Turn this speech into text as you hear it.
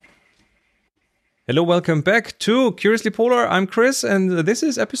Hello, welcome back to Curiously Polar. I'm Chris, and this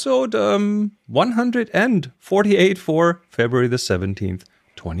is episode 148 for February the 17th,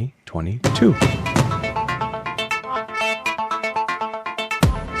 2022.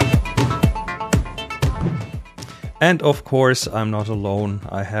 And of course, I'm not alone.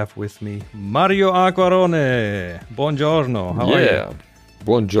 I have with me Mario Acquarone. Buongiorno. How are you?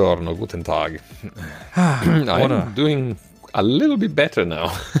 Buongiorno, guten Tag. I'm doing a little bit better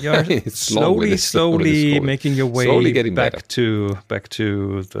now. You're slowly making your way back to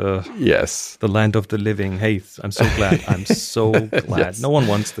the land of the living. Hey, I'm so glad. I'm so glad. Yes. No one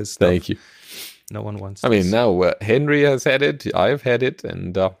wants this stuff. Thank you. No one wants. I mean, now Henry has had it. I've had it,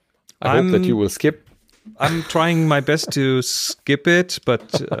 and I hope that you will skip. I'm trying my best to skip it,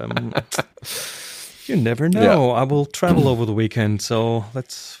 but you never know. Yeah. I will travel over the weekend, so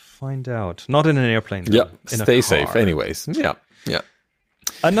let's find out. Not in an airplane. Yeah, stay safe anyways. Yeah.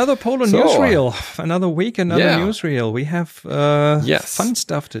 Another Polar newsreel. Another week, another newsreel. We have fun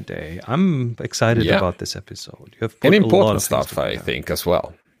stuff today. I'm excited about this episode. You have put important stuff, I think, as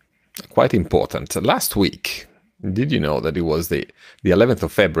well. Quite important. Last week, did you know that it was the 11th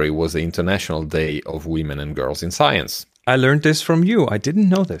of February was the International Day of Women and Girls in Science? I learned this from you. I didn't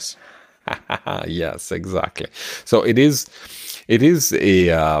know this. Yes, exactly. So it is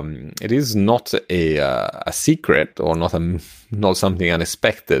not a secret or not something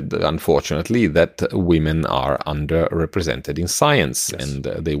unexpected, unfortunately, that women are underrepresented in science, and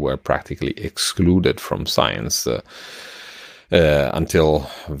they were practically excluded from science until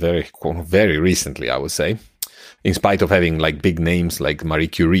very recently, I would say. In spite of having like big names like Marie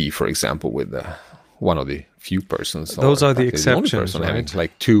Curie, for example, with one of the few persons. Those are the exceptions, right? Having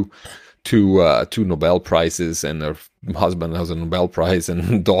like two Nobel Prizes, and her husband has a Nobel Prize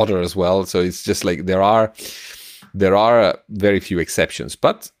and daughter as well. So it's just like there are very few exceptions,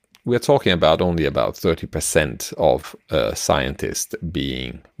 but we're talking about only about 30% of scientists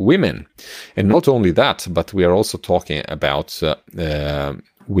being women. And not only that, but we are also talking about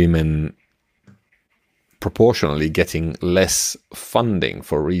women proportionally getting less funding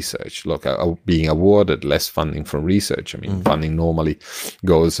for research, being awarded less funding for research. I mean, funding normally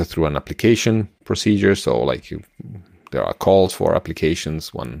goes through an application procedure. So there are calls for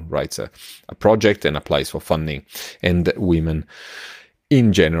applications. One writes a project and applies for funding, and women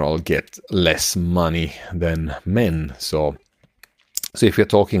in general get less money than men. So if you're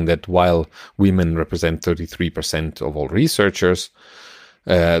talking that while women represent 33% of all researchers,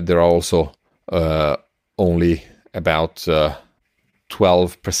 there are also only about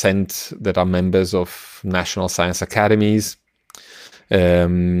 12% that are members of national science academies,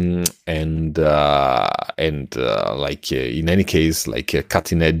 in any case,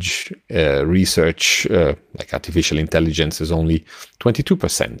 cutting edge research, like artificial intelligence, is only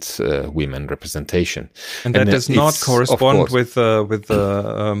 22% women representation, and that does not correspond with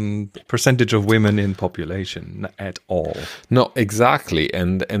the percentage of women in population at all. No, exactly,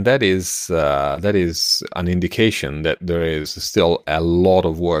 and that is an indication that there is still a lot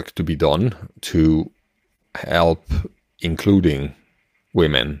of work to be done to help including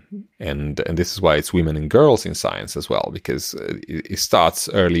women, and this is why it's women and girls in science as well, because it starts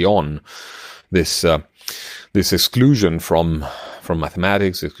early on, this exclusion from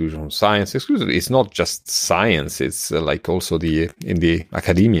mathematics, exclusion from science. It's not just science, it's like also in the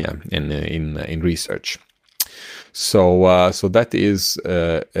academia, in research. So that is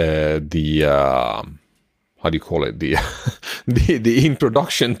how do you call it, the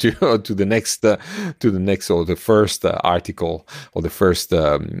introduction to the next or the first article, or the first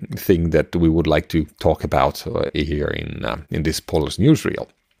thing that we would like to talk about here in this Polar's newsreel.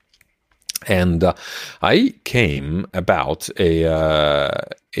 And I came about an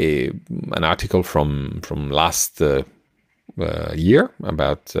article from last year,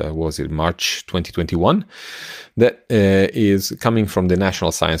 about was it March 2021, that is coming from the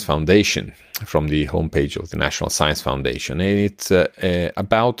National Science Foundation, from the homepage of the National Science Foundation, and it's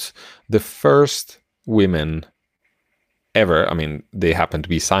about the first women ever. I mean, they happen to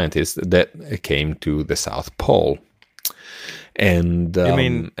be scientists that came to the South Pole. And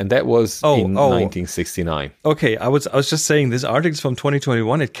and that was in 1969. Okay, I was just saying, this article is from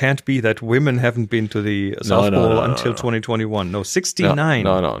 2021. It can't be that women haven't been to the South Pole until 2021. No, 69.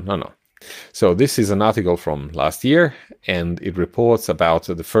 No. So this is an article from last year, and it reports about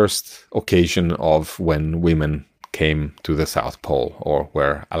the first occasion of when women came to the South Pole, or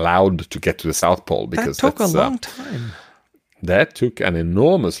were allowed to get to the South Pole, because that took a long time. That took an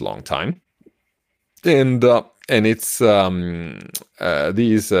enormous long time. And and it's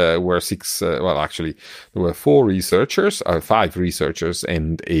these were six. Well, actually, there were 5 researchers,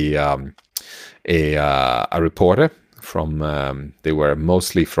 and a reporter from. They were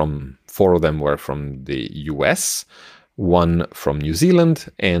mostly from. 4 of them were from the U.S., 1 from New Zealand,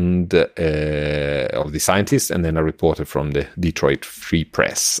 and of the scientists, and then a reporter from the Detroit Free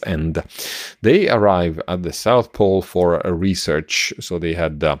Press. And they arrived at the South Pole for a research. So they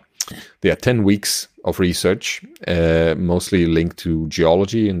had 10 weeks of research, mostly linked to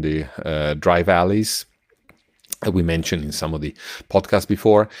geology in the dry valleys we mentioned in some of the podcasts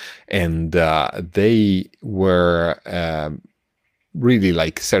before. And they were really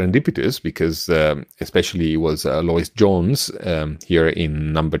like serendipitous, because especially it was Lois Jones here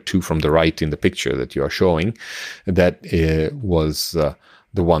in number 2 from the right in the picture that you are showing, that was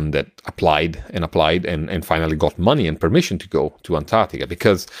the one that applied and finally got money and permission to go to Antarctica,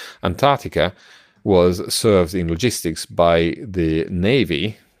 because Antarctica was served in logistics by the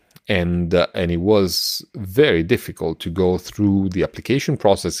Navy, and it was very difficult to go through the application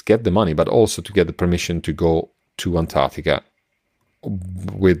process, get the money, but also to get the permission to go to Antarctica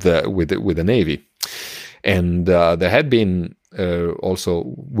with the Navy. And there had been also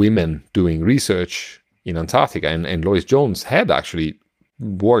women doing research in Antarctica, and Lois Jones had actually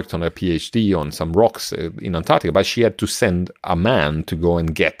worked on a PhD on some rocks in Antarctica, but she had to send a man to go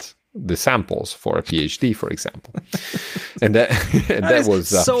and get the samples for a PhD, for example. And that was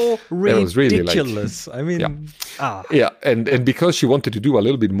so ridiculous. That was really like, I mean, and because she wanted to do a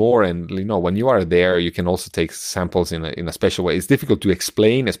little bit more, and when you are there, you can also take samples in a special way. It's difficult to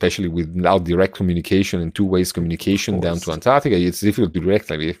explain, especially without direct communication and two-way communication down to Antarctica. It's difficult to direct,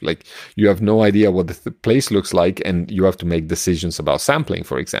 like you have no idea what the place looks like, and you have to make decisions about sampling,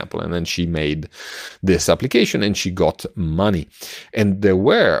 for example. And then she made this application, and she got money. And there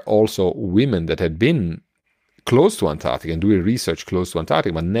were also women that had been close to Antarctica and doing research close to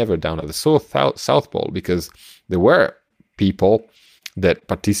Antarctica, but never down at the South Pole, because there were people that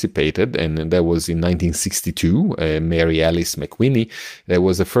participated, and that was in 1962, Mary Alice McWhinney. There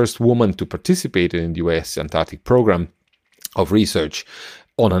was the first woman to participate in the U.S. Antarctic program of research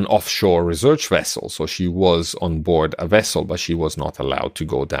on an offshore research vessel. So she was on board a vessel, but she was not allowed to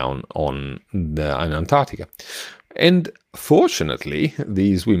go down on Antarctica. And fortunately,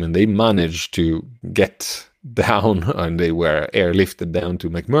 these women, they managed to get down, and they were airlifted down to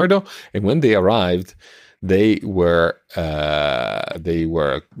McMurdo. And when they arrived, they were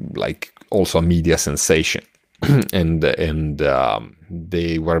like also a media sensation, and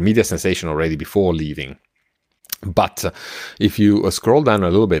they were a media sensation already before leaving. But if you scroll down a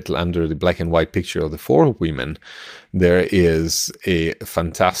little bit under the black and white picture of the 4 women, there is a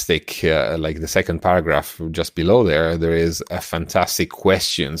fantastic, like the second paragraph just below there is a fantastic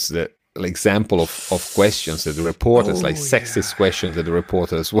questions that, example of questions that the reporters, sexist questions that the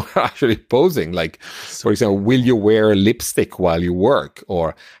reporters were actually posing. Like, for example, will you wear lipstick while you work?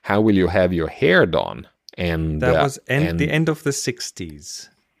 Or how will you have your hair done? And that was the end of the 60s.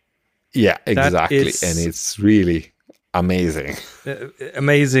 Yeah, exactly. And it's really amazing.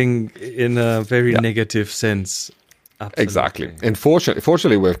 Amazing in a very negative sense. Absolutely. Exactly. And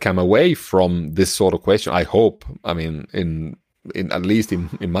fortunately, we've come away from this sort of question. I hope. I mean, in at least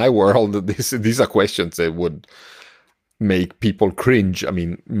in my world, these are questions that would make people cringe. I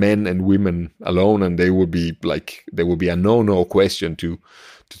mean, men and women alone, and there would be a no question to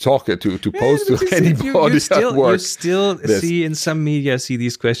talk to pose to anybody at work. You still see in some media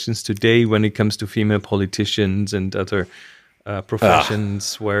these questions today when it comes to female politicians and other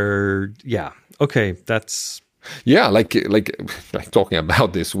professions where that's. Yeah, like talking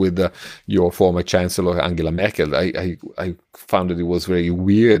about this with your former Chancellor Angela Merkel, I found that it was very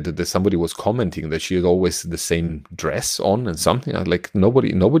weird that somebody was commenting that she had always the same dress on and something. Like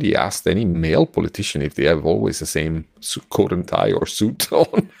nobody asked any male politician if they have always the same coat and tie or suit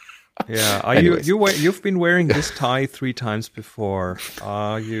on. Yeah, you've been wearing this tie 3 times before.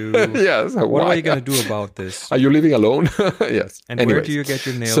 Are you? Yes. What are you going to do about this? Are you living alone? Yes. And where do you get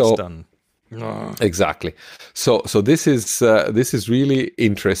your nails done? Exactly. So this is really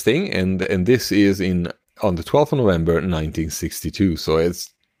interesting, and this is on the 12th of November 1962. So it's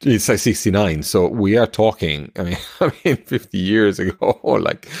like 69. So we are talking. I mean, 50 years ago, or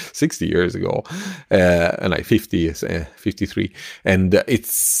like 60 years ago, and like 50 is 53, and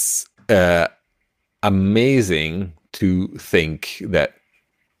it's amazing to think that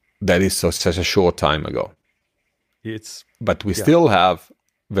is such a short time ago. But we still have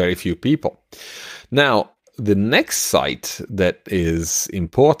very few people. Now, the next site that is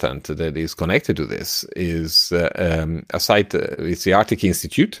important, that is connected to this, is a site, it's the Arctic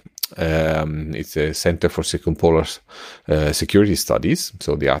Institute, It's a Center for Circumpolar Security Studies,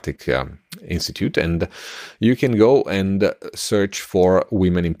 so the Arctic Institute, and you can go and search for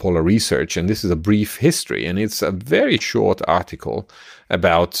women in polar research. And this is a brief history, and it's a very short article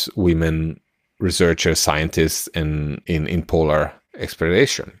about women researchers, scientists in polar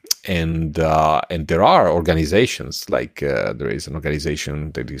exploration. And there are organizations, like there is an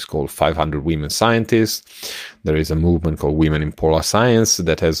organization that is called 500 Women Scientists. There is a movement called Women in Polar Science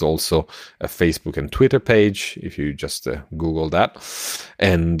that has also a Facebook and Twitter page, if you just Google that.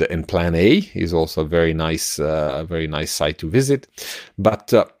 And Plan A is also a very nice site to visit.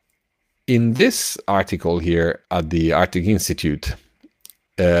 But in this article here at the Arctic Institute,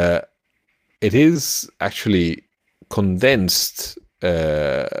 it is actually condensed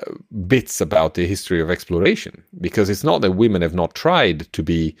bits about the history of exploration, because it's not that women have not tried to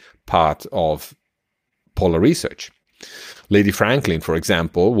be part of polar research. Lady Franklin, for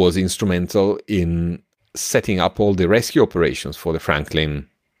example, was instrumental in setting up all the rescue operations for the Franklin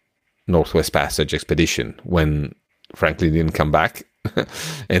Northwest Passage expedition when Franklin didn't come back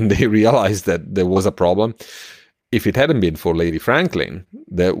and they realized that there was a problem. If it hadn't been for Lady Franklin,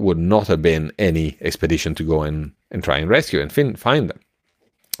 there would not have been any expedition to go and try and rescue and find them.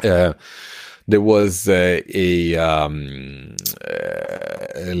 There was like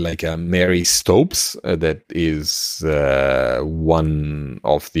a Mary Stopes that is one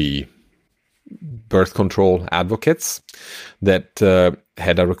of the birth control advocates that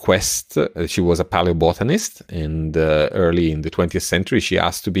had a request. She was a paleobotanist, and early in the 20th century, she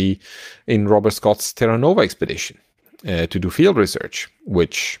asked to be in Robert Scott's Terra Nova expedition to do field research,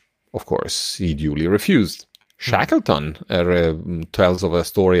 which, of course, he duly refused. Shackleton tells of a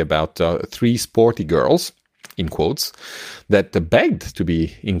story about 3 sporty girls, in quotes, that begged to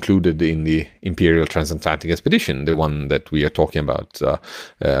be included in the Imperial Transatlantic Expedition, the one that we are talking about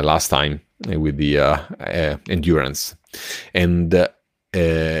last time with the Endurance. And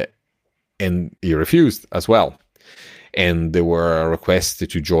he refused as well. And there were requests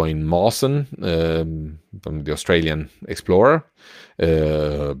to join Mawson, from the Australian explorer,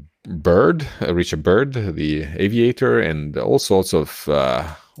 Richard Byrd, the aviator, and all sorts of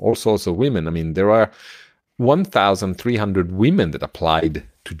women. I mean, there are 1,300 women that applied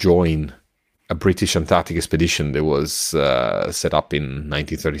to join a British Antarctic expedition that was set up in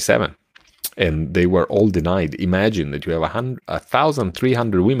 1937. And they were all denied. Imagine that you have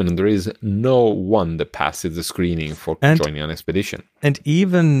 1,300 women, and there is no one that passes the screening for joining an expedition. And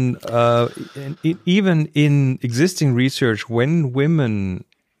even in existing research, when women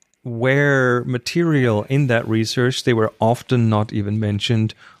were material in that research, they were often not even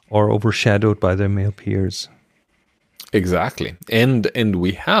mentioned or overshadowed by their male peers. Exactly, and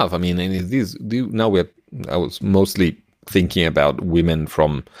we have. I mean, I was mostly thinking about women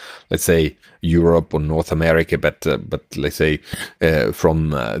from, let's say, Europe or North America, but let's say from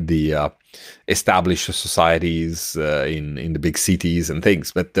the established societies in the big cities and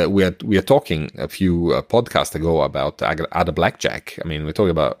things. But we are talking a few podcasts ago about Ada Blackjack. I mean, we're talking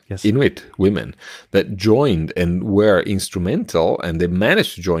about Inuit women that joined and were instrumental, and they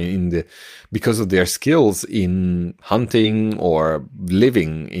managed to join because of their skills in hunting or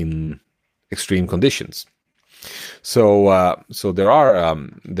living in extreme conditions. So there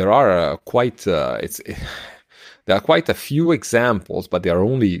are quite a few examples, but there are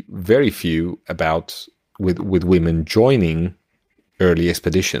only very few with women joining early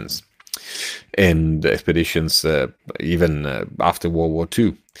expeditions and expeditions even after World War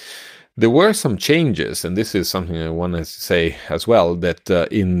II. There were some changes, and this is something I want to say as well, that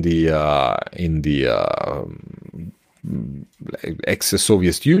in the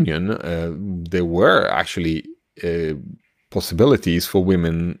ex-Soviet Union, there were actually possibilities for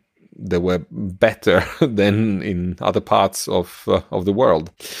women that were better than in other parts of the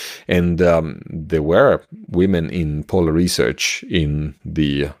world, and there were women in polar research in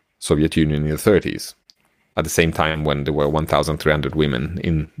the Soviet Union in the 30s. At the same time, when there were 1,300 women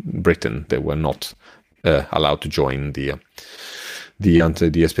in Britain, they were not allowed to join the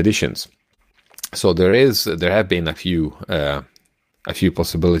expeditions. So there have been a few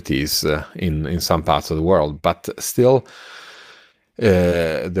possibilities in some parts of the world, but still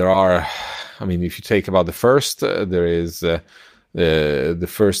there are. I mean, if you take about the first, there is the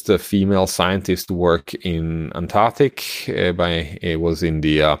first female scientist to work in Antarctic. It was in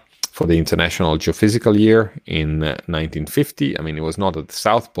the for the International Geophysical Year in 1950. I mean, it was not at the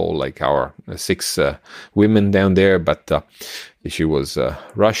South Pole like our 6 women down there, but she was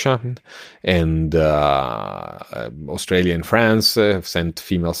Russian, and Australia and France have sent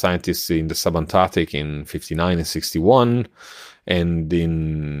female scientists in the subantarctic in 59 and 61. And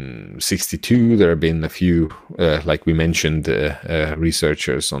in 1962, there have been a few, like we mentioned,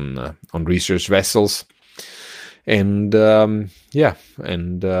 researchers on research vessels. And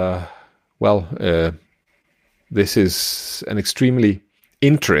this is an extremely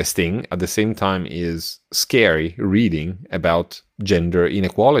interesting, at the same time is scary reading about gender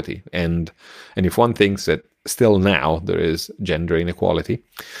inequality. And if one thinks that still now there is gender inequality,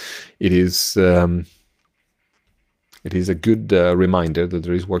 it is a good reminder that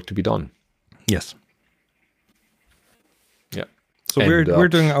there is work to be done. Yes. Yeah. So we're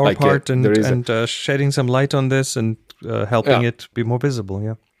doing our part and shedding some light on this and helping it be more visible.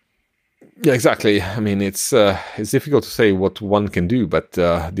 Yeah. Yeah, exactly. I mean, it's difficult to say what one can do, but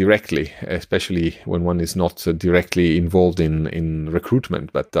directly, especially when one is not directly involved in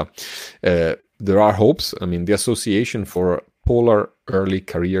recruitment. But there are hopes. I mean, the Association for Polar Early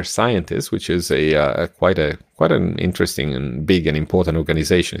Career Scientists, which is quite an interesting and big and important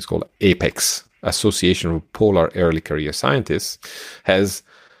organization. It's called APEX, Association of Polar Early Career Scientists, has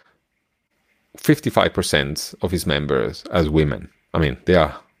 55% of its members as women. I mean,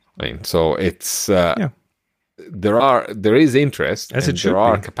 so it's there is interest, as and there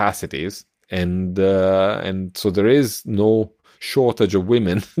are capacities, and so there is no shortage of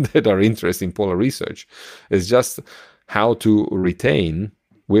women that are interested in polar research. It's just how to retain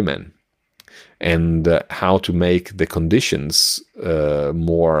women and how to make the conditions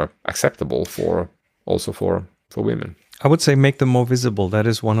more acceptable for women. I would say make them more visible. That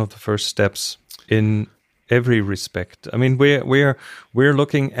is one of the first steps in every respect. I mean, we're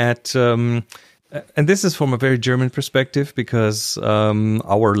looking at, and this is from a very German perspective because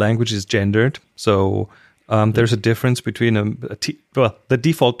our language is gendered. So there's a difference between the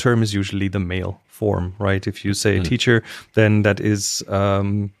default term is usually the male form, right? If you say teacher, then that is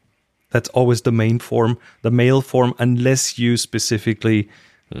that's always the main form, the male form, unless you specifically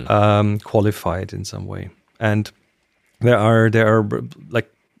qualify it in some way. And there are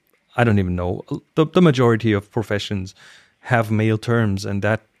like, I don't even know, the majority of professions have male terms, and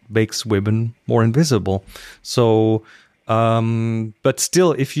that makes women more invisible. So, but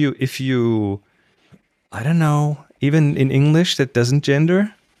still, if you, I don't know, even in English that doesn't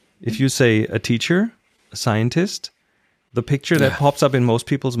gender, if you say a teacher, a scientist, the picture that pops up in most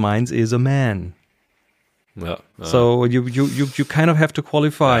people's minds is a man. So you kind of have to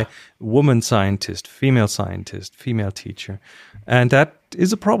qualify woman scientist, female teacher, and that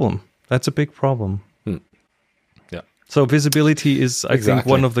is a problem. That's a big problem. Yeah. So visibility is, I think,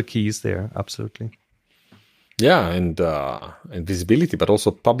 one of the keys there. Absolutely. Yeah, and visibility, but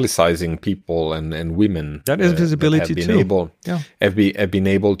also publicizing people and women. That is visibility too. Have been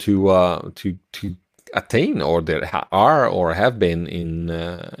able to attain, or there are or have been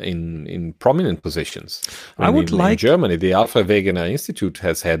in prominent positions. In Germany, the Alfred Wegener Institute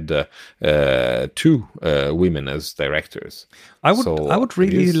has had 2 women as directors. I would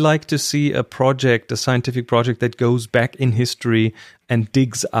really like to see a scientific project that goes back in history and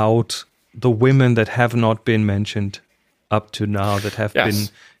digs out the women that have not been mentioned up to now, that have been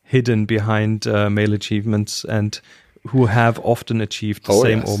hidden behind male achievements and who have often achieved the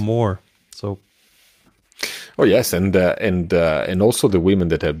same or more. So. Oh yes, and also the women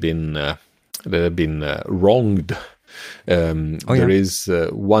that have been wronged. There is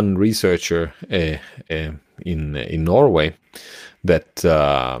one researcher in Norway that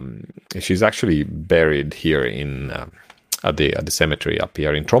she's actually buried here in at the cemetery up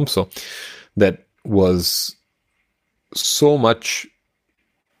here in Tromsø, that was so much,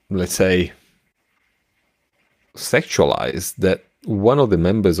 let's say, sexualized that one of the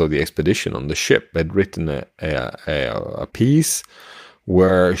members of the expedition on the ship had written a piece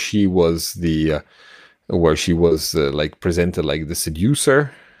where she was like presented like the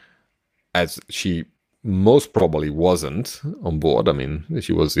seducer, as she most probably wasn't on board. I mean,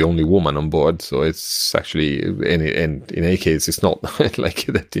 she was the only woman on board, so it's actually in any case it's not like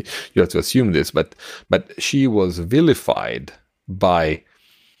that you have to assume this, but she was vilified by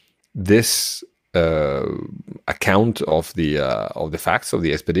this account of the facts of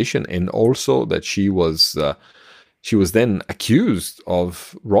the expedition, and also that she was then accused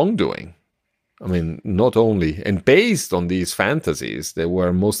of wrongdoing. I mean, not only, and based on these fantasies, they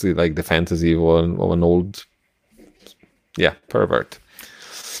were mostly like the fantasy of an old, pervert.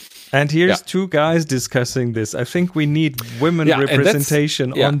 And here's 2 guys discussing this. I think we need women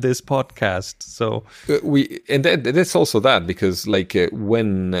representation on this podcast. So that's also that, because like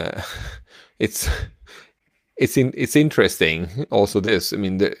when it's interesting also this. I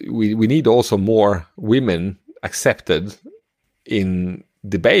mean, we need also more women accepted in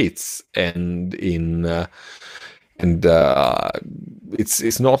debates and in and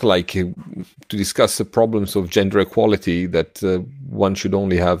it's not like to discuss the problems of gender equality that one should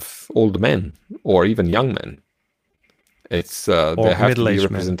only have old men or even young men. It's there have to be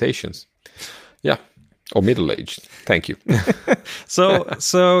representations. Yeah, or middle-aged. Thank you.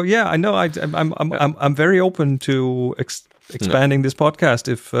 So yeah, I know. I'm very open to expanding this podcast.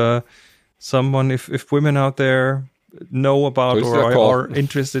 If if women out there know about or are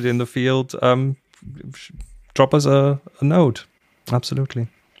interested in the field, drop us a note. Absolutely.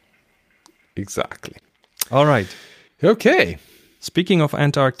 Exactly. All right. Okay. Speaking of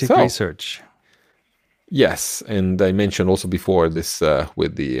Antarctic research. Yes, and I mentioned also before this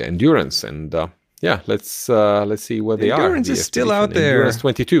with the Endurance, and let's see where they are. Endurance is still out there. Endurance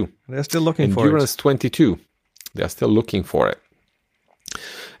 22. They're still looking for it. Endurance 22. They're still looking for it.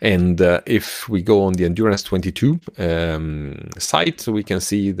 And if we go on the Endurance 22 site, we can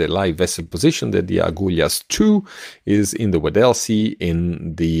see the live vessel position that the Agulhas 2 is in the Weddell Sea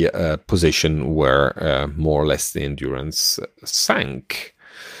in the position where more or less the Endurance sank.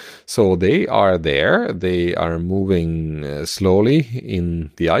 So they are there. They are moving slowly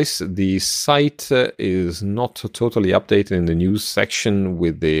in the ice. The site is not totally updated in the news section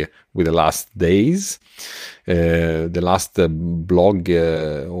with the last days. The last blog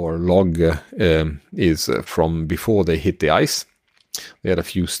or log is from before they hit the ice. They had a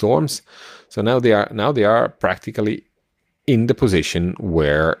few storms, so now they are practically in the position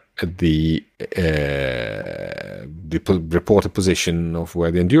where the reported position of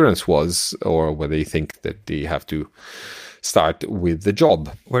where the Endurance was, or where they think that they have to start with the job.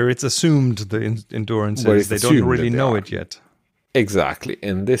 Where it's assumed the Endurance is. They don't really know it yet. Exactly,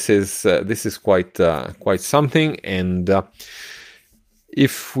 and this is quite something. And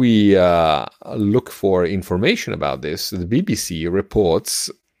if we look for information about this, the BBC reports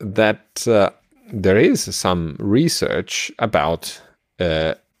that there is some research about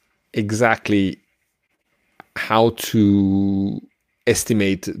exactly how to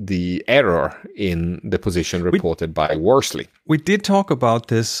estimate the error in the position reported by Worsley. We did talk about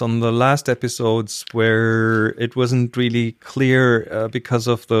this on the last episodes where it wasn't really clear because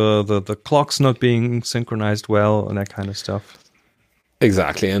of the clocks not being synchronized well and that kind of stuff.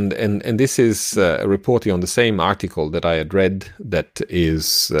 Exactly, and this is reporting on the same article that I had read that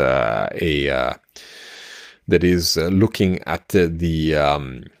is looking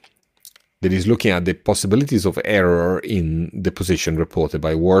at the possibilities of error in the position reported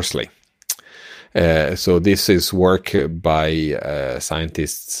by Worsley. So this is work by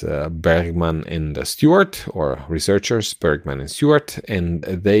scientists Bergman and Stewart, or researchers Bergman and Stewart, and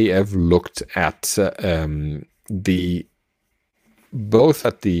they have looked at both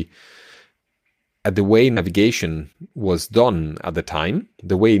at the way navigation was done at the time,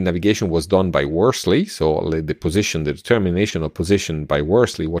 the way navigation was done by Worsley, so the determination of position by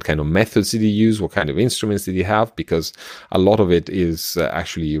Worsley, what kind of methods did he use, what kind of instruments did he have, because a lot of it is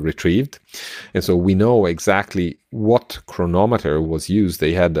actually retrieved. And so we know exactly what chronometer was used.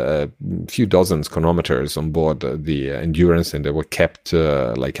 They had a few dozens chronometers on board the Endurance, and they were kept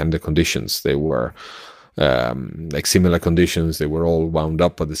under conditions. They were similar conditions. They were all wound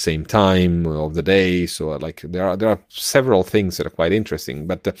up at the same time of the day. So there are several things that are quite interesting.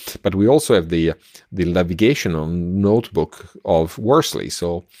 But we also have the navigational notebook of Worsley.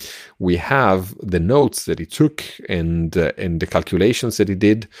 So we have the notes that he took and the calculations that he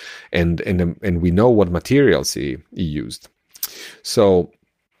did, and we know what materials he used. So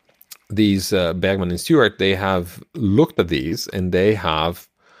these Bergman and Stewart, they have looked at these, and they have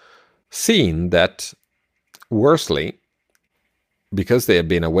seen that Worsley, because they have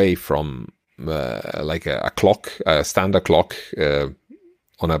been away from a clock, a standard clock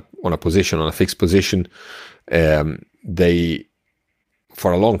on a position, on a fixed position, they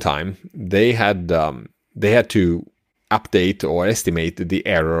for a long time they had to update or estimate the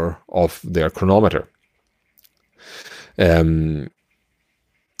error of their chronometer.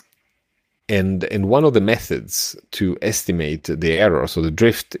 And one of the methods to estimate the error, so the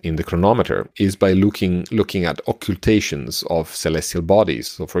drift in the chronometer, is by looking at occultations of celestial bodies.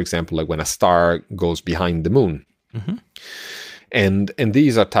 So, for example, like when a star goes behind the moon, mm-hmm. and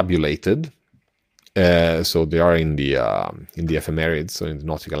these are tabulated. So they are in the ephemerides, so in the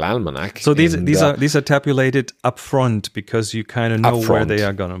Nautical Almanac. So these are tabulated up front because you kind of know where they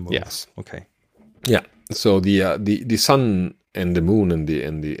are gonna move. Yes. Okay. Yeah. So the sun and the moon and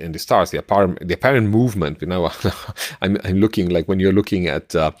the stars, the apparent movement. I'm looking, like when you're looking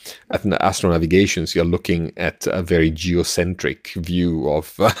at astronavigations, you're looking at a very geocentric view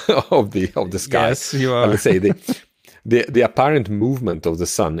of the sky. Yes, you are. I would say the apparent movement of the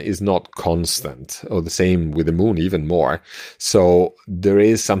sun is not constant, or the same with the moon, even more. So there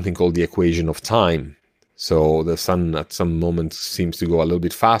is something called the equation of time. So the sun at some moment seems to go a little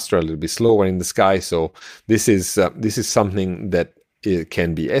bit faster, a little bit slower in the sky. So this is something that it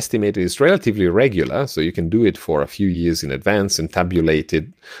can be estimated. It's relatively regular, so you can do it for a few years in advance and tabulate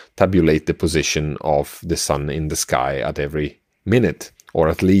the position of the sun in the sky at every minute, or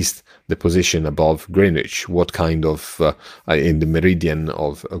at least the position above Greenwich, what kind of in the meridian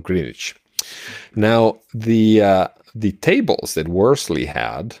of Greenwich. Now, the tables that Worsley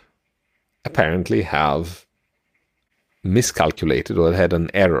had apparently have miscalculated, or had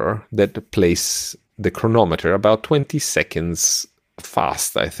an error that placed the chronometer about 20 seconds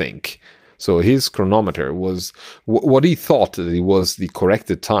fast, I think. So his chronometer was what he thought that it was the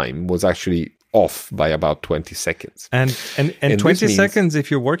corrected time was actually off by about 20 seconds. And 20 seconds,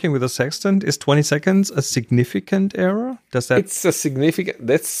 if you're working with a sextant, is 20 seconds a significant error? That's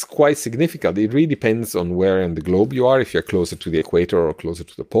quite significant. It really depends on where in the globe you are, if you're closer to the equator or closer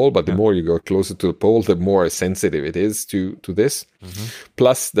to the pole. But the more you go closer to the pole, the more sensitive it is to this. Mm-hmm.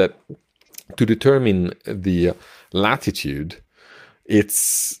 Plus that to determine the latitude,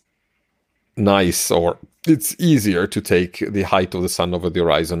 it's nice, or it's easier to take the height of the sun over the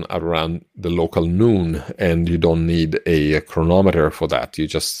horizon around the local noon, and you don't need a chronometer for that. You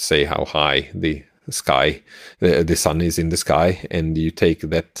just say how high the sun is in the sky, and you take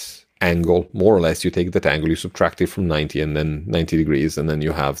that angle, more or less. You take that angle, you subtract it from 90, and then 90 degrees, and then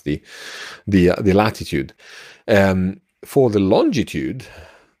you have the latitude. For the longitude,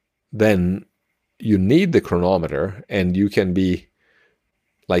 then you need the chronometer, and you can be,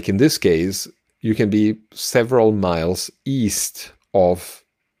 like in this case, you can be several miles east of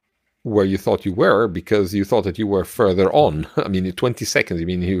where you thought you were, because you thought that you were further on. I mean, in 20 seconds, I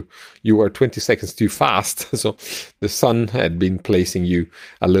mean, you were 20 seconds too fast. So the sun had been placing you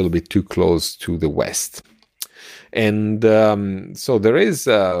a little bit too close to the west. And so there is,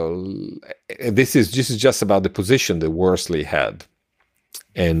 this is just about the position that Worsley had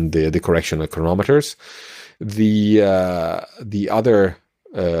and the correction of chronometers. The other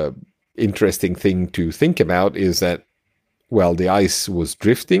interesting thing to think about is that, well, the ice was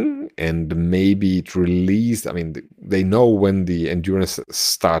drifting, and maybe it released. I mean, they know when the Endurance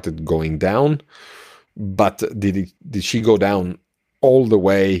started going down, but did she go down all the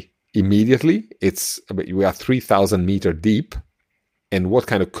way immediately? We are 3,000 meter deep, and what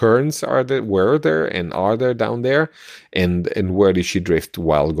kind of currents were there and are there down there, and where did she drift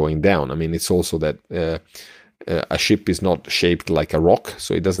while going down? I mean, it's also that a ship is not shaped like a rock,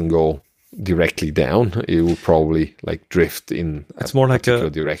 so it doesn't go directly down. It will probably like drift in it's more like particular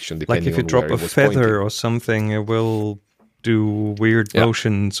direction, depending like if you on drop where a it was feather pointing. or something, it will do weird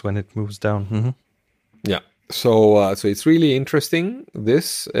motions when it moves down. Mm-hmm. Yeah. So it's really interesting,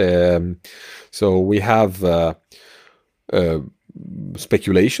 this. So we have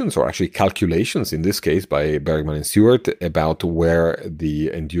speculations, or actually calculations in this case by Bergman and Stewart, about where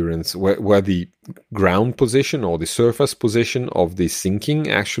the Endurance, where the ground position or the surface position of the sinking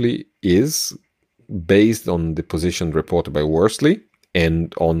actually is, based on the position reported by Worsley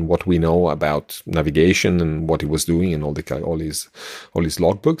and on what we know about navigation and what he was doing and all his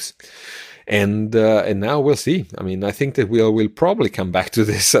logbooks. And now we'll see. I mean, I think that we'll probably come back to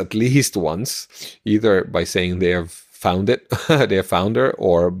this at least once, either by saying they have found it, their founder,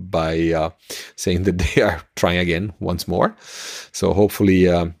 or by saying that they are trying again once more. So hopefully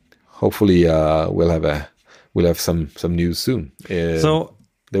we'll have some news soon. So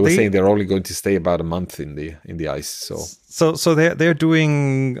they were saying they're only going to stay about a month in the ice. So they're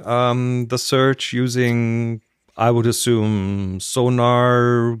doing the search using, I would assume,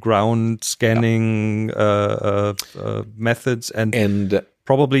 sonar, ground scanning methods, and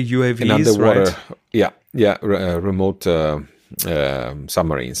probably UAVs, and underwater, right? Remote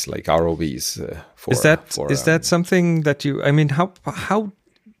submarines like ROVs. Is that something that you? I mean, how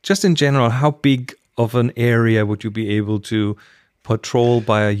just in general, how big of an area would you be able to patrol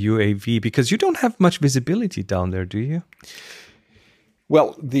by a UAV? Because you don't have much visibility down there, do you?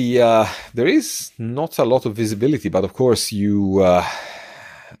 Well, there is not a lot of visibility, but of course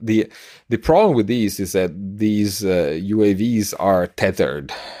the problem with these is that these UAVs are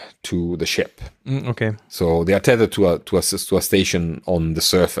tethered to the ship. Okay. So they are tethered to a station on the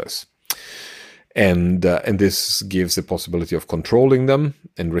surface. And this gives the possibility of controlling them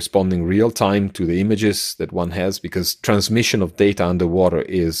and responding real time to the images that one has, because transmission of data underwater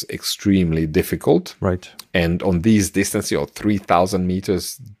is extremely difficult. Right. And on these distances, 3,000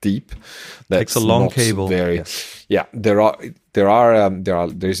 meters deep, that's takes a long not cable. Very, yes. Yeah, there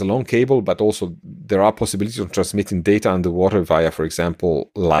is a long cable, but also there are possibilities of transmitting data underwater via, for example,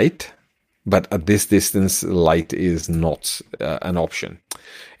 light. But at this distance, light is not an option.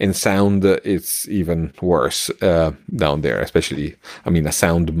 In sound, it's even worse down there. Especially, I mean, a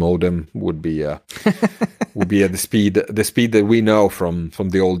sound modem would be at the speed that we know from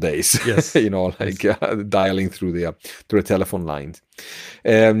the old days. Yes, dialing through the telephone lines.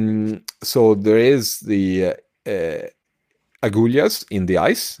 So there is the Agulhas in the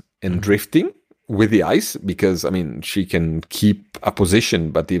ice and drifting with the ice, because I mean she can keep a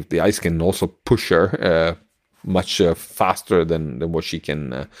position, but if the ice can also push her much faster than what she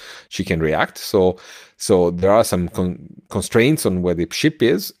can react. So there are some constraints on where the ship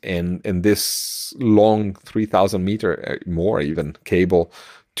is, and this long 3,000 meter more even cable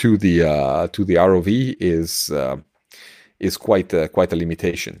to the ROV is quite a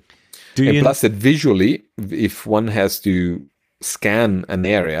limitation. Plus that visually, if one has to scan an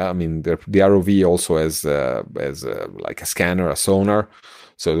area, I mean the ROV also has like a scanner, a sonar,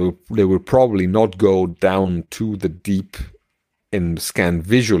 so they will probably not go down to the deep and scan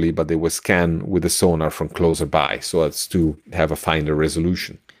visually, but they will scan with the sonar from closer by, so as to have a finer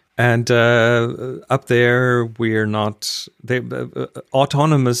resolution. And up there, we're not.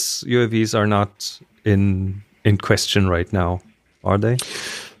 Autonomous UAVs are not in question right now, are they?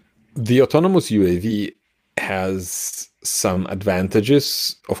 The autonomous UAV has some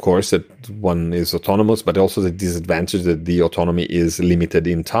advantages, of course, that one is autonomous, but also the disadvantage that the autonomy is limited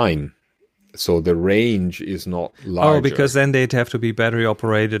in time. So the range is not larger. Oh, because then they'd have to be battery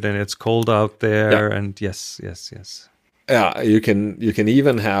operated, and it's cold out there. Yeah. And yes. Yeah, you can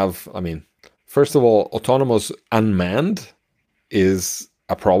even have. I mean, first of all, autonomous unmanned is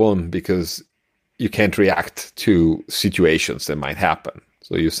a problem because you can't react to situations that might happen.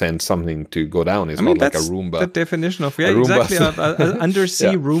 So you send something to go down. It's not like a Roomba. The definition of exactly an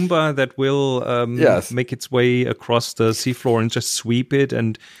undersea Roomba that will make its way across the seafloor and just sweep it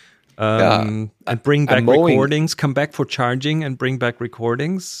and bring back recordings, come back for charging and bring back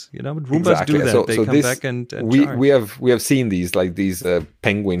recordings. You know, Roombas do that. They come back and charge. We have seen these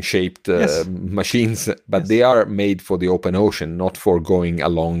penguin shaped machines, but they are made for the open ocean, not for going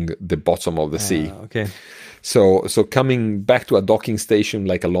along the bottom of the sea. Okay. So coming back to a docking station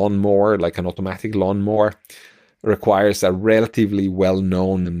like a lawnmower, like an automatic lawnmower, requires a relatively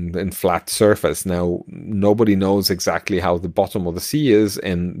well-known and flat surface. Now, nobody knows exactly how the bottom of the sea is,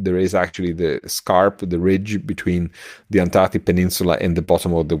 and there is actually the scarp, the ridge between the Antarctic Peninsula and the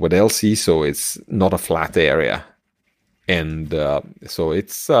bottom of the Weddell Sea, so it's not a flat area. And so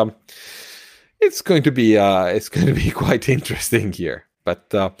it's going to be quite interesting here.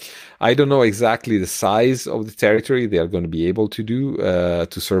 But I don't know exactly the size of the territory they are going to be able to do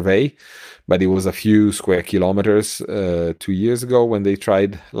to survey. But it was a few square kilometers 2 years ago when they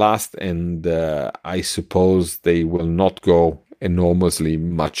tried last, and I suppose they will not go enormously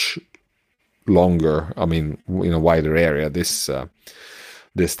much longer. I mean, in a wider area this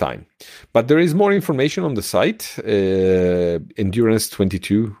time. But there is more information on the site, Endurance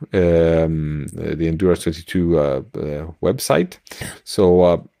 22, the Endurance 22 website.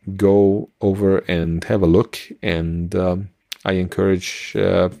 So go over and have a look, and I encourage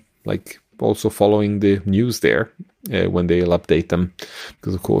also following the news there when they'll update them,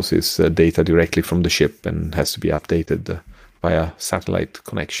 because of course it's data directly from the ship and has to be updated via satellite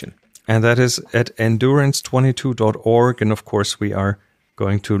connection. And that is at endurance22.org, and of course we are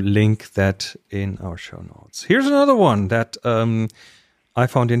going to link that in our show notes. Here's another one that I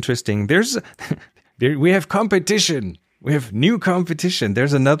found interesting. We have competition. We have new competition.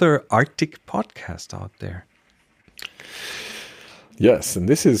 There's another Arctic podcast out there. Yes, and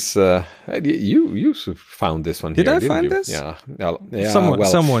this is you found this one. Did here, I find this? Yeah.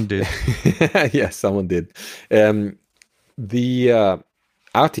 Someone did. Yes, someone did. The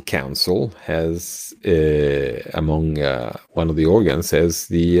Arctic Council has, among one of the organs, has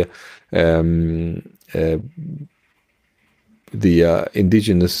the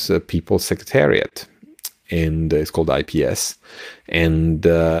Indigenous Peoples Secretariat, and it's called IPS, and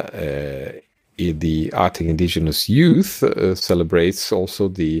the Arctic Indigenous Youth celebrates also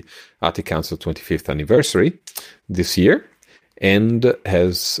the Arctic Council 25th anniversary this year, and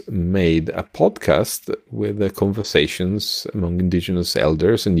has made a podcast with the conversations among Indigenous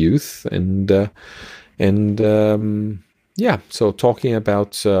elders and youth, so talking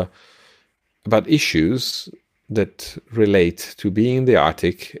about about issues that relate to being in the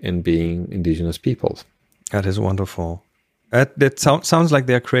Arctic and being indigenous peoples. That is wonderful. That sounds like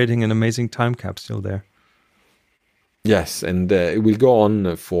they're creating an amazing time capsule there. Yes, and it will go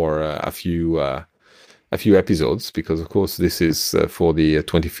on for a few episodes, because of course this is for the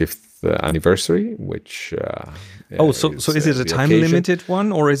 25th anniversary, which so is it a time limited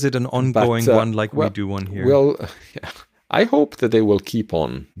one, or is it an ongoing one like we do one here? Well, yeah. I hope that they will keep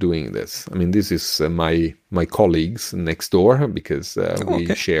on doing this. I mean, this is my colleagues next door, because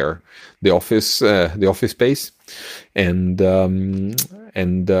we share the office space, and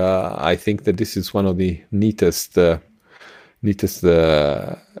I think that this is one of the neatest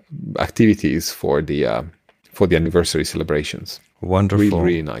activities for the anniversary celebrations. Wonderful, really,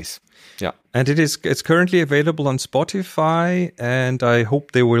 really nice. Yeah, and it's currently available on Spotify, and I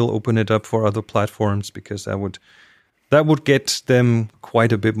hope they will open it up for other platforms, because that would get them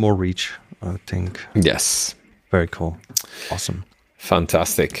quite a bit more reach, I think. Yes. Very cool. Awesome.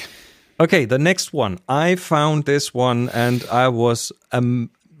 Fantastic. Okay, the next one. I found this one and I was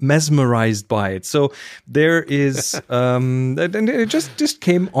mesmerized by it. So there is, and it just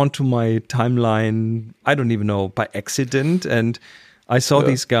came onto my timeline, I don't even know, by accident. And I saw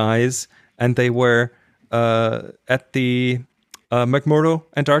these guys, and they were at the McMurdo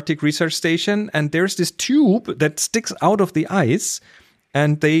Antarctic Research Station, and there's this tube that sticks out of the ice,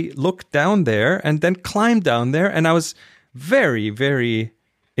 and they look down there and then climb down there, and I was very, very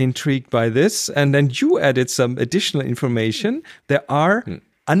intrigued by this. And then you added some additional information. There are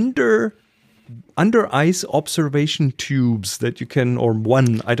under ice observation tubes that you can, or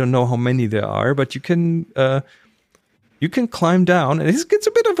one, I don't know how many there are, but you can climb down, and it's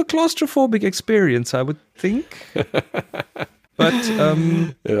a bit of a claustrophobic experience, I would think.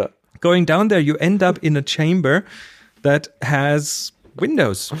 But going down there, you end up in a chamber that has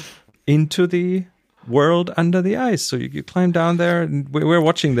windows into the world under the ice. So you climb down there, and we're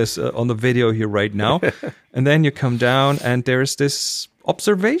watching this on the video here right now. And then you come down, and there's this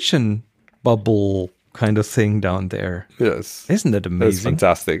observation bubble kind of thing down there. Yes. Isn't it amazing? It's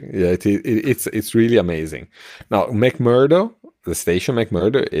fantastic. Yeah, it's really amazing. Now, McMurdo, the station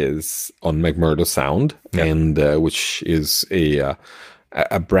McMurdo, is on McMurdo Sound, and which is a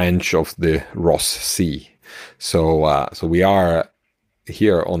branch of the Ross Sea. So we are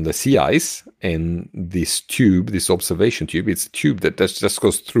here on the sea ice, and this observation tube, it's a tube that just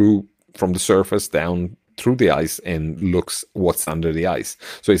goes through from the surface down through the ice and looks what's under the ice.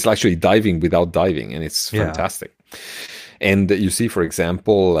 So it's actually diving without diving, and it's fantastic. And you see, for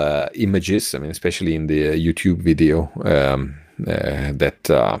example, images. I mean, especially in the YouTube video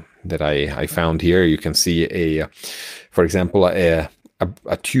that I found here, you can see for example, a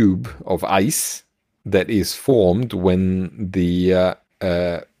tube of ice that is formed when the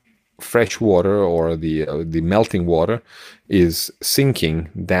fresh water, or the melting water, is sinking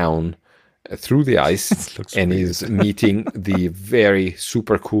down through the ice and is meeting the very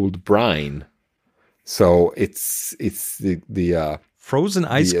super cooled brine. So it's the frozen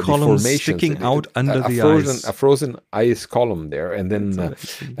ice column sticking out under the ice. A frozen ice column there, and then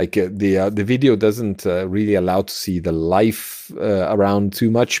the video doesn't really allow to see the life around too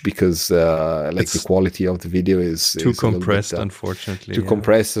much, because the quality of the video is too compressed, unfortunately. Too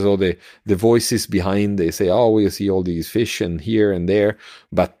compressed. So the voices behind, they say, "Oh, we see all these fish and here and there,"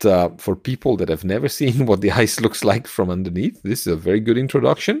 but for people that have never seen what the ice looks like from underneath, this is a very good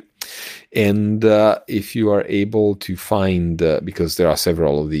introduction. And if you are able to find, because there are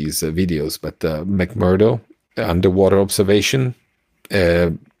several of these videos, but McMurdo underwater observation,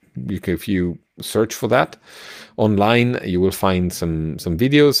 if you search for that online, you will find some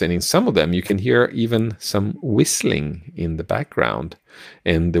videos, and in some of them you can hear even some whistling in the background.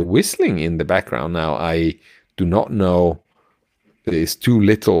 And the whistling in the background, now I do not know, is too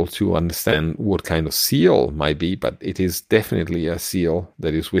little to understand what kind of seal might be, but it is definitely a seal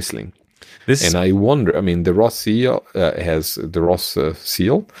that is whistling. And I wonder, I mean, the Ross seal has the Ross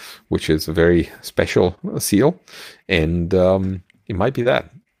seal, which is a very special seal, and it might be that.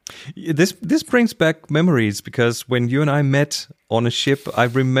 This brings back memories, because when you and I met on a ship, I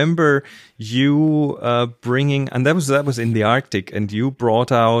remember you bringing, and that was in the Arctic, and you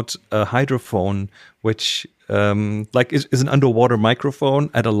brought out a hydrophone, which is an underwater microphone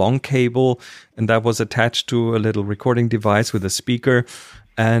at a long cable, and that was attached to a little recording device with a speaker,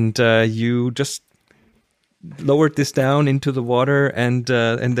 and you just lowered this down into the water, and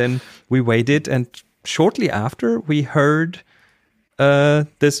then we waited, and shortly after we heard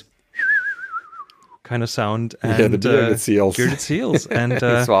this kind of sound, and the bearded seals. And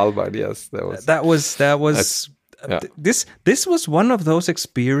Svalbard, yes, that was Yeah. This was one of those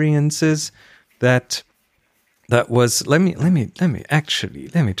experiences that was. Let me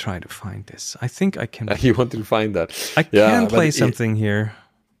try to find this. I think I can. You wanted to find that. I can play something here.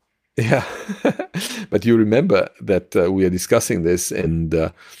 Yeah, but you remember that we are discussing this, and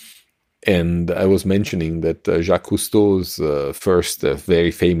I was mentioning that Jacques Cousteau's first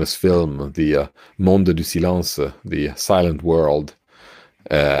very famous film, the Monde du Silence, the Silent World,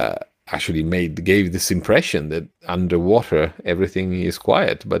 actually gave this impression that underwater everything is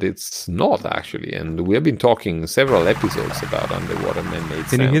quiet, but it's not actually. And we have been talking several episodes about underwater man-made sound.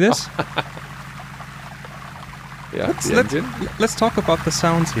 Can you hear this? Yeah, let's talk about the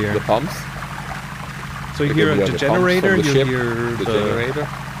sounds here. The pumps. So you hear the generator, you hear the generator,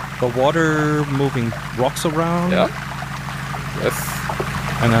 the water moving rocks around. Yeah. Yes.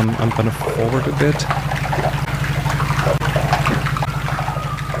 And I'm gonna forward a bit.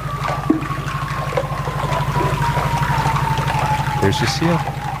 There's your seal.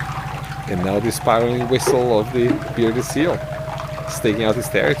 And now the spiraling whistle of the bearded seal, staking out his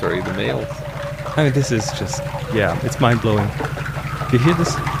territory, the males. I mean, this is just, it's mind-blowing. Do you hear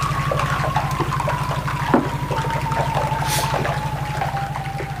this?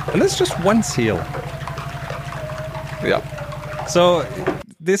 And that's just one seal. Yeah. So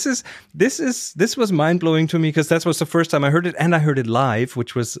this was mind-blowing to me because that was the first time I heard it, and I heard it live,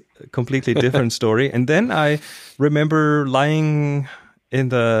 which was a completely different story. And then I remember lying in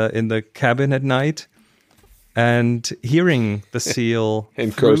the cabin at night and hearing the seal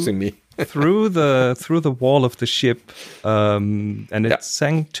and cursing me. through the wall of the ship, and it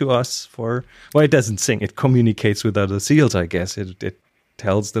sang to us it doesn't sing, it communicates with other seals, I guess. It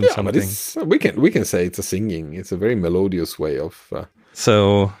tells them something. But we can say it's a singing. It's a very melodious way of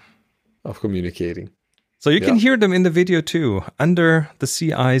communicating. So you can hear them in the video too, under the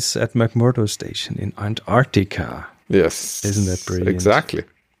sea ice at McMurdo Station in Antarctica. Yes, isn't that brilliant? Exactly.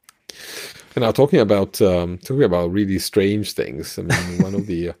 And now talking about really strange things. I mean, one of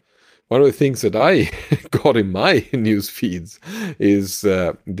the things that I got in my news feeds is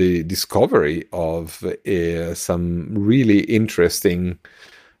the discovery of some really interesting,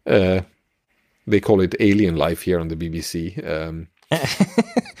 they call it alien life here on the BBC.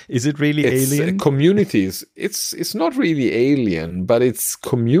 Is it really alien? Communities. It's not really alien, but it's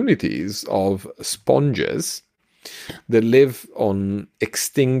communities of sponges that live on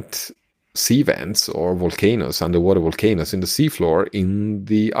extinct sea vents or volcanoes, underwater volcanoes in the seafloor in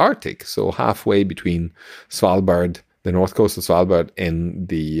the Arctic. So halfway between Svalbard, the north coast of Svalbard, and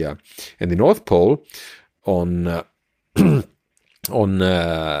the North Pole, on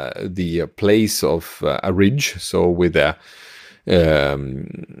the place of a ridge. So with a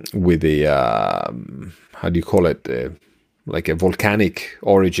how do you call it? Like a volcanic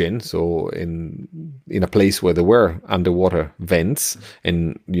origin, so in a place where there were underwater vents,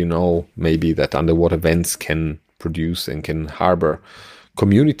 and maybe that underwater vents can produce and can harbor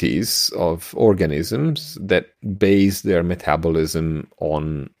communities of organisms that base their metabolism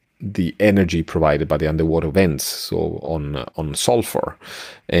on the energy provided by the underwater vents, so on sulfur,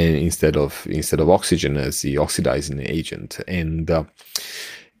 and instead of oxygen as the oxidizing agent, and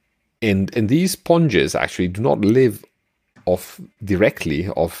these sponges actually do not live directly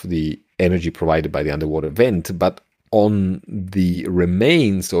off the energy provided by the underwater vent, but on the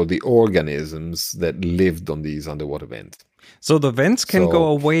remains or the organisms that lived on these underwater vents. So the vents can go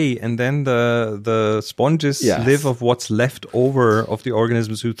away, and then the sponges live of what's left over of the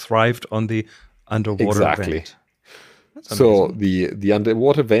organisms who thrived on the underwater vent. So the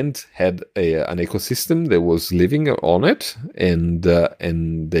underwater vent had an ecosystem that was living on it, and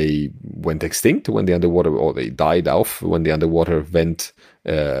they went extinct when the underwater, or they died off when the underwater vent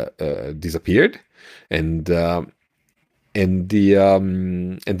disappeared, and the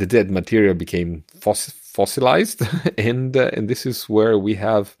dead material became fossilized, and this is where we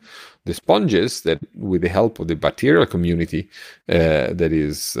have the sponges that, with the help of the bacterial community that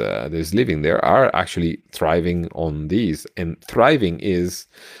is living there, are actually thriving on these. And thriving is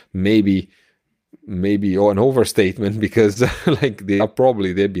maybe an overstatement, because like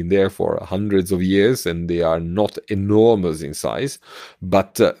they've been there for hundreds of years, and they are not enormous in size,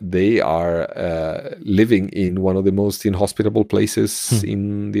 but they are living in one of the most inhospitable places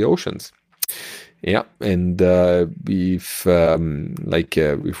in the oceans. Yeah, and if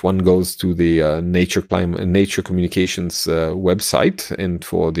one goes to the Nature Communications website, and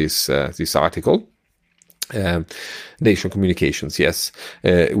for this article, Nature Communications, yes,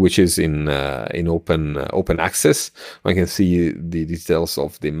 which is in open access, one can see the details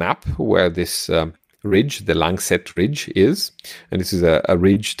of the map where this ridge, the Langset Ridge, is. And this is a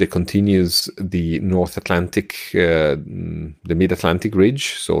ridge that continues the North Atlantic, the Mid-Atlantic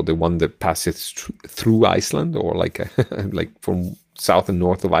Ridge, so the one that passes through Iceland, or like from south and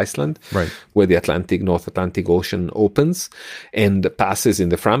north of Iceland, right, where the North Atlantic Ocean opens and passes in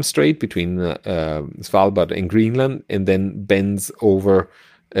the Fram Strait between Svalbard and Greenland, and then bends over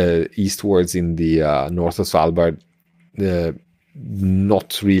eastwards in the north of Svalbard,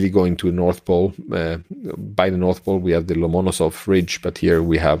 not really going to the North Pole. By the North Pole, we have the Lomonosov Ridge, but here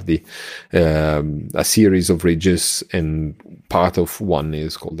we have a series of ridges, and part of one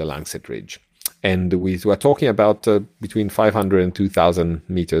is called the Langset Ridge. And we were talking about between 500 and 2,000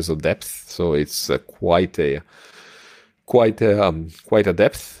 meters of depth, so it's quite a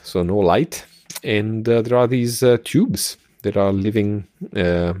depth. So no light, and there are these tubes that are living,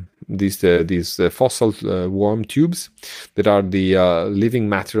 these fossil worm tubes that are the living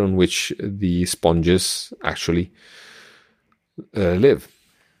matter on which the sponges actually live.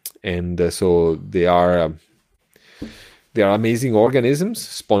 And so they are amazing organisms.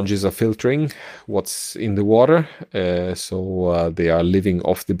 Sponges are filtering what's in the water, so they are living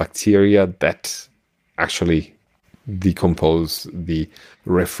off the bacteria that actually decompose the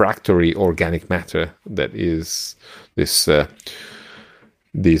refractory organic matter that is these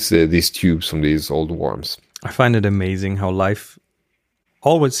tubes from these old worms. I find it amazing how life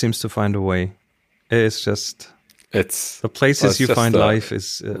always seems to find a way. It's the places you find life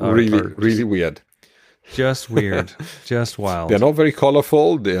is really weird. Just weird, just wild. They're not very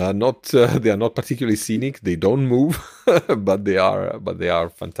colorful. They are not particularly scenic. They don't move, but they are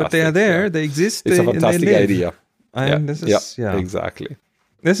fantastic. But they are there. They exist. It's a fantastic idea. And this is exactly.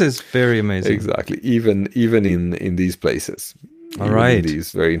 This is very amazing. Exactly. Even in these places. All right. In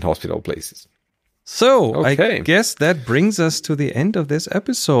these very inhospitable places. So okay. I guess that brings us to the end of this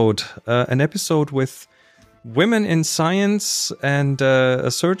episode. An episode with women in science, and a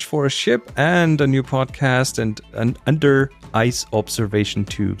search for a ship, and a new podcast, and an under ice observation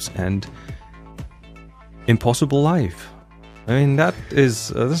tubes, and impossible life. I mean, that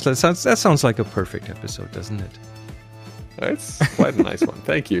sounds like a perfect episode, doesn't it? It's quite a nice one.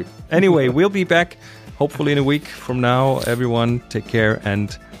 Thank you. Anyway, we'll be back hopefully in a week from now. Everyone, take care,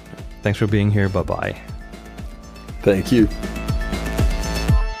 and thanks for being here. Bye-bye. Thank you.